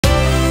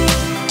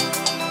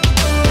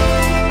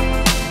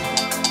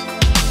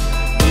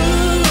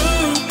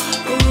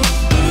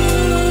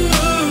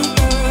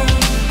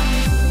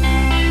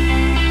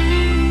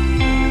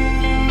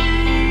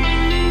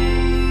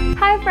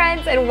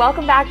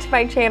welcome back to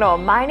my channel.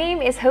 My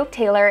name is Hope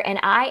Taylor and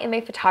I am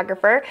a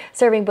photographer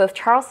serving both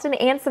Charleston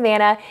and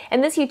Savannah,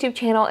 and this YouTube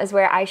channel is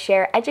where I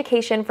share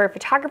education for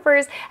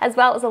photographers as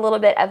well as a little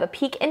bit of a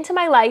peek into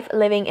my life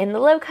living in the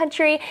Low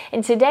Country.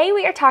 And today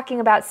we are talking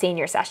about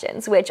senior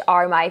sessions, which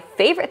are my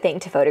favorite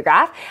thing to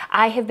photograph.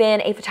 I have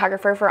been a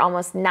photographer for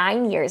almost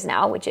 9 years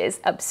now, which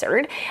is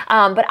absurd,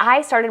 but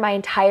I started my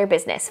entire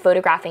business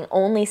photographing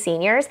only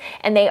seniors,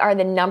 and they are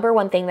the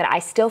 #1 thing that I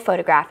still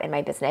photograph in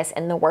my business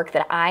and the work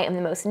that I am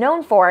the most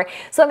known for.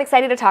 So I'm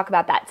excited to talk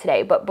about that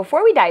today. But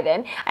before we dive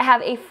in, I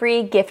have a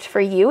free gift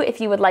for you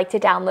if you would like to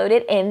download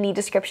it in the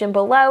description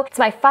below. It's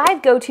my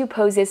 5 go-to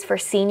poses for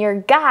senior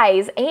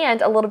guys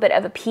and a little bit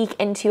of a peek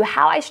into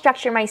how I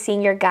structure my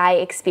senior guy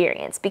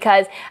experience.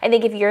 Because I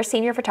think if you're a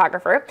senior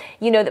photographer,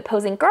 you know that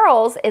posing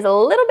girls is a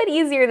little bit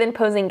easier than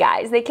posing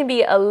guys. They can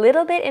be a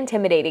little bit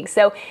intimidating.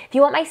 So if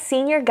you want my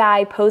senior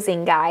guy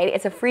posing guide,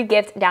 it's a free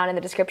gift down in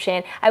the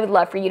description. I would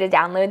love for you to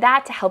download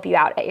that to help you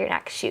out at your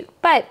next shoot.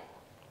 But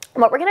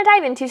what we're going to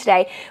dive into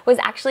today was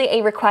actually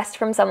a request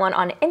from someone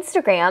on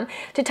Instagram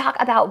to talk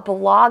about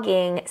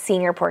blogging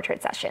senior portrait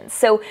sessions.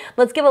 So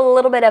let's give a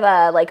little bit of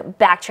a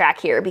backtrack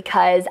here,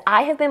 because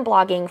I have been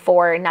blogging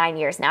for 9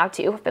 years now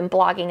too. I've been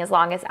blogging as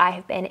long as I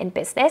have been in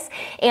business,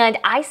 and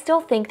I still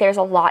think there's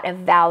a lot of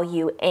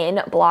value in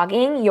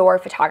blogging your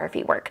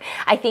photography work.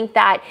 I think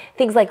that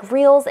things like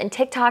Reels and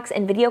TikToks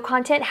and video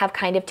content have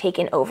kind of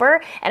taken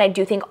over, and I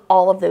do think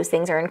all of those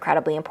things are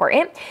incredibly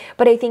important.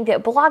 But I think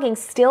that blogging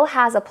still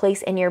has a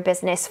place in your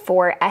business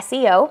for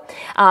SEO,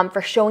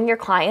 for showing your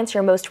clients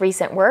your most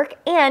recent work,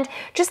 and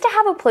just to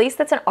have a place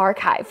that's an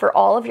archive for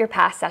all of your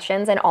past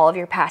sessions and all of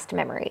your past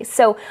memories.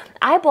 So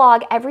I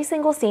blog every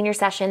single senior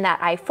session that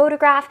I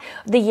photograph.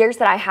 The years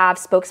that I have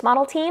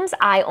spokesmodel teams,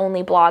 I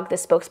only blog the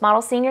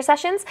spokesmodel senior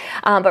sessions,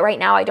 but right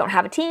now I don't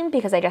have a team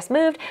because I just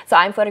moved, so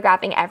I'm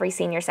photographing every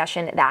senior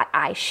session that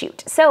I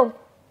shoot. So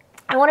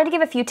I wanted to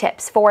give a few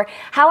tips for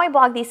how I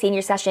blog these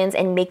senior sessions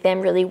and make them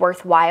really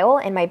worthwhile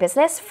in my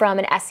business from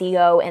an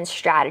SEO and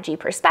strategy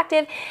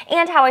perspective,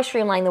 and how I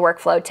streamline the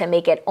workflow to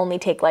make it only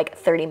take like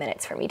 30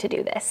 minutes for me to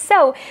do this.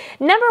 So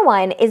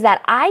 #1 is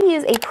that I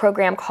use a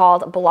program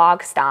called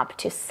BlogStomp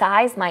to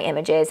size my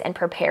images and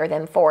prepare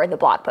them for the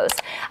blog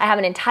post. I have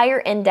an entire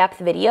in-depth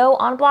video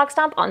on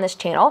BlogStomp on this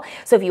channel,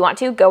 so if you want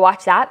to, go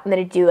watch that. I'm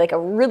going to do like a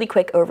really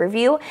quick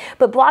overview,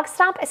 but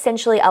BlogStomp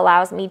essentially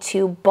allows me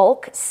to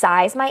bulk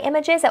size my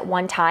images at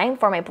one time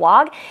for my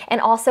blog,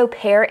 and also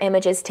pair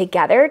images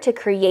together to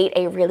create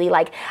a really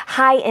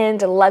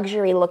high-end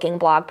luxury looking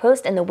blog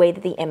post in the way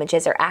that the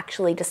images are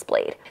actually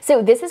displayed.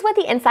 So this is what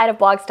the inside of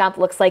BlogStomp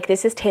looks like.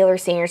 This is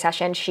Taylor's senior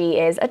session. She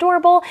is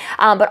adorable,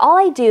 but all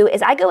I do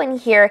is I go in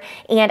here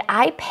and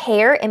I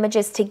pair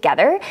images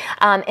together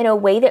in a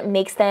way that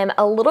makes them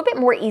a little bit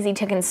more easy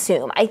to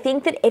consume. I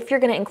think that if you're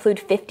going to include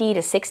 50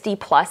 to 60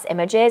 plus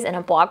images in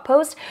a blog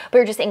post, but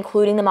you're just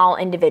including them all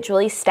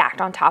individually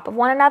stacked on top of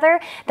one another,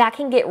 that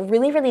can get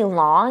really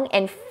long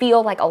and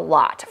feel like a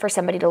lot for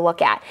somebody to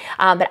look at.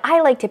 But I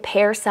like to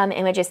pair some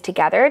images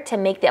together to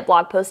make that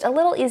blog post a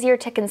little easier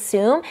to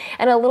consume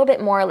and a little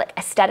bit more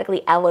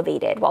aesthetically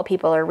elevated while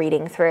people are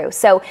reading through.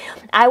 So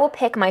I will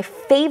pick my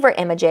favorite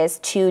images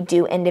to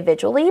do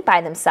individually by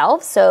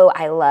themselves. So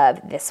I love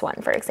this one,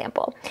 for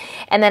example.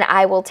 And then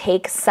I will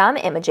take some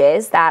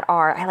images that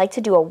are, I like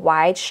to do a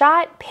wide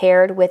shot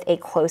paired with a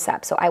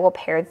close-up. So I will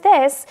pair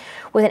this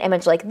with an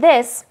image like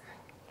this,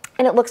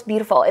 and it looks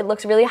beautiful. It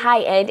looks really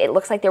high end. It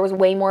looks like there was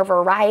way more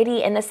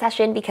variety in the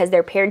session because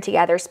they're paired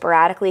together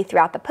sporadically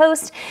throughout the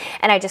post.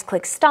 And I just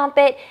click stomp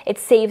it, it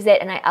saves it,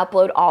 and I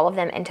upload all of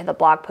them into the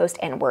blog post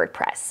and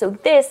WordPress. So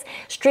this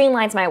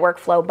streamlines my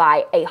workflow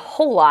by a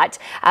whole lot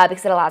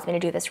because it allows me to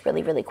do this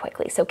really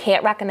quickly. So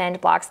can't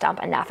recommend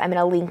BlogStomp enough. I'm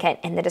gonna link it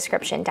in the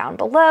description down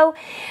below.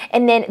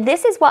 And then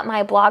this is what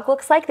my blog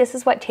looks like. This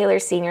is what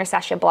Taylor's senior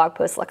session blog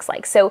post looks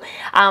like. So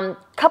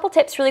couple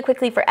tips really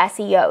quickly for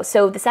SEO.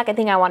 So the second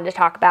thing I wanted to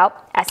talk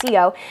about,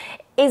 SEO,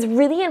 is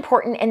really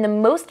important and the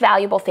most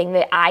valuable thing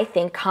that I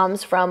think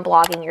comes from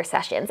blogging your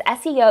sessions.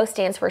 SEO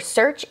stands for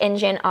search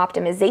engine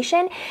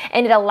optimization,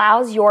 and it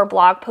allows your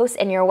blog posts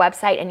and your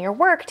website and your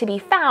work to be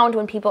found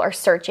when people are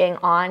searching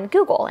on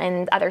Google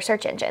and other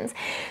search engines.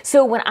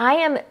 So when I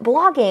am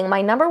blogging,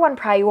 my #1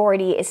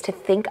 priority is to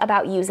think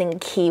about using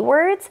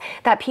keywords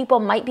that people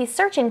might be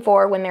searching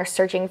for when they're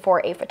searching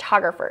for a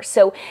photographer.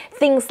 So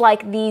things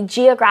like the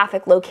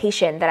geographic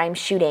location that I'm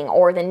shooting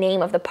or the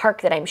name of the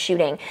park that I'm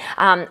shooting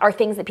are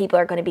things that people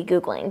are going to be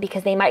Googling,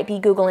 because they might be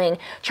Googling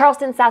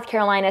Charleston, South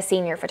Carolina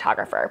senior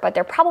photographer, but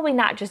they're probably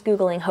not just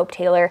Googling Hope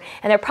Taylor,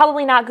 and they're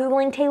probably not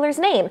Googling Taylor's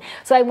name.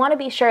 So I want to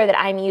be sure that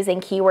I'm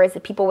using keywords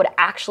that people would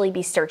actually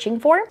be searching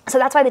for. So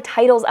that's why the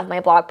titles of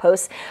my blog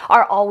posts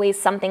are always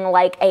something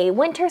like a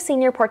winter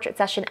senior portrait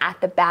session at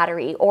the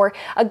Battery or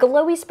a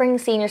glowy spring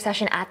senior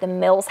session at the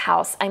Mills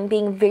House. I'm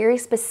being very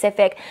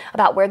specific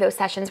about where those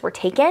sessions were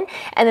taken,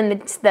 and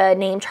then the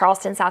name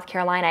Charleston, South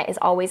Carolina is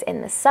always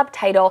in the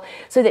subtitle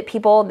so that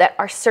people that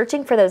are searching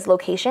searching for those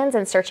locations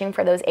and searching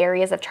for those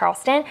areas of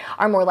Charleston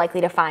are more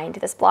likely to find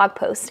this blog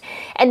post.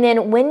 And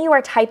then when you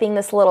are typing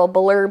this little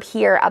blurb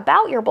here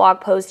about your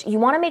blog post, you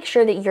want to make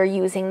sure that you're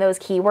using those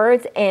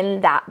keywords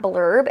in that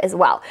blurb as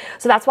well.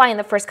 So that's why in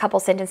the first couple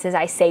sentences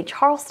I say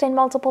Charleston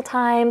multiple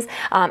times,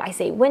 I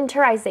say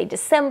winter, I say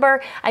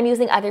December. I'm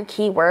using other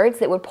keywords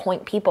that would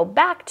point people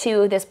back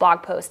to this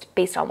blog post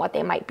based on what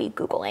they might be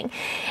Googling.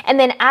 And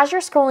then as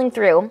you're scrolling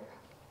through,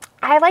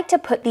 I like to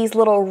put these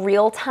little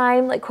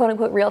real-time, like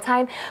quote-unquote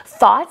real-time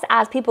thoughts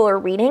as people are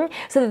reading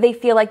so that they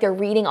feel like they're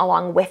reading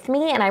along with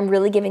me and I'm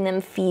really giving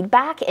them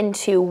feedback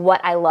into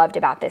what I loved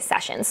about this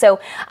session. So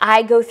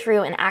I go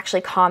through and actually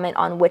comment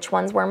on which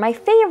ones were my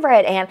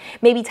favorite and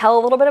maybe tell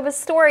a little bit of a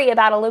story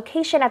about a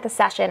location at the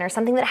session or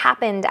something that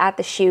happened at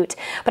the shoot.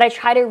 But I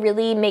try to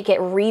really make it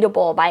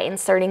readable by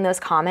inserting those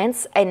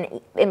comments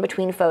in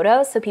between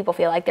photos so people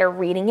feel like they're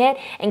reading it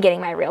and getting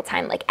my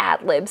real-time like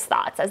ad-libs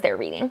thoughts as they're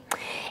reading.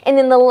 And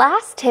then the last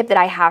tip that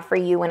I have for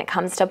you when it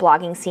comes to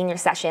blogging senior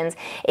sessions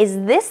is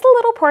this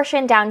little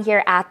portion down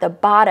here at the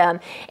bottom,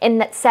 and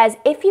that says,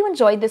 if you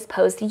enjoyed this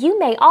post, you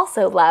may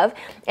also love,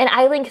 and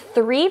I link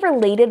 3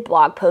 related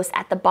blog posts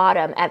at the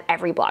bottom of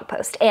every blog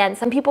post. And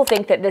some people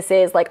think that this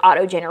is like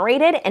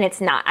auto-generated, and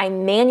it's not. I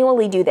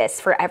manually do this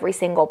for every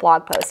single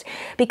blog post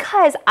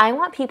because I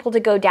want people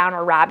to go down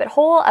a rabbit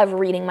hole of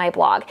reading my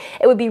blog.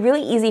 It would be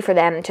really easy for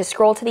them to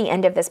scroll to the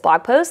end of this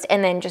blog post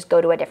and then just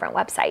go to a different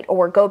website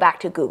or go back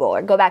to Google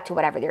or go back to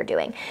whatever they're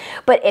doing.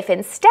 But if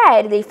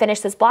instead they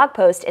finish this blog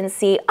post and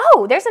see,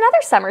 oh, there's another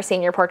summer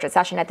senior portrait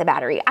session at the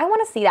Battery, I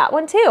want to see that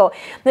one too.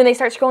 Then they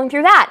start scrolling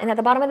through that, and at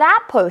the bottom of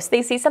that post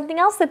they see something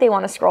else that they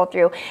want to scroll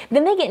through.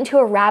 Then they get into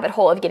a rabbit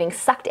hole of getting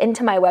sucked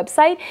into my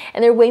website,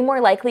 and they're way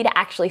more likely to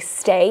actually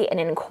stay and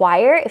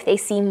inquire if they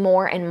see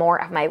more and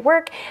more of my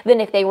work than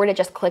if they were to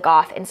just click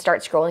off and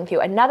start scrolling through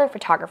another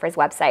photographer's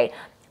website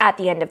at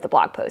the end of the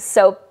blog post.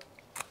 So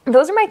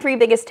those are my 3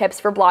 biggest tips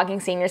for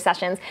blogging senior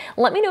sessions.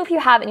 Let me know if you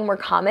have any more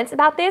comments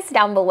about this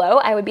down below.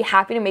 I would be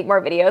happy to make more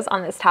videos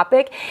on this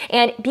topic.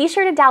 And be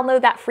sure to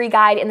download that free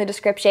guide in the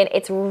description.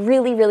 It's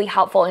really, really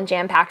helpful and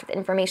jam-packed with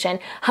information.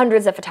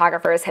 Hundreds of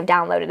photographers have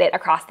downloaded it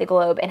across the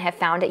globe and have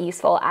found it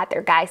useful at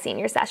their Guy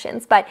senior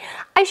sessions. But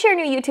I share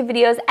new YouTube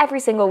videos every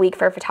single week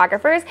for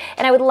photographers,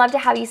 and I would love to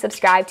have you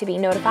subscribe to be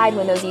notified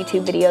when those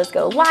YouTube videos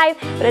go live.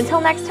 But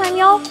until next time,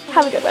 y'all,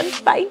 have a good one.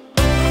 Bye.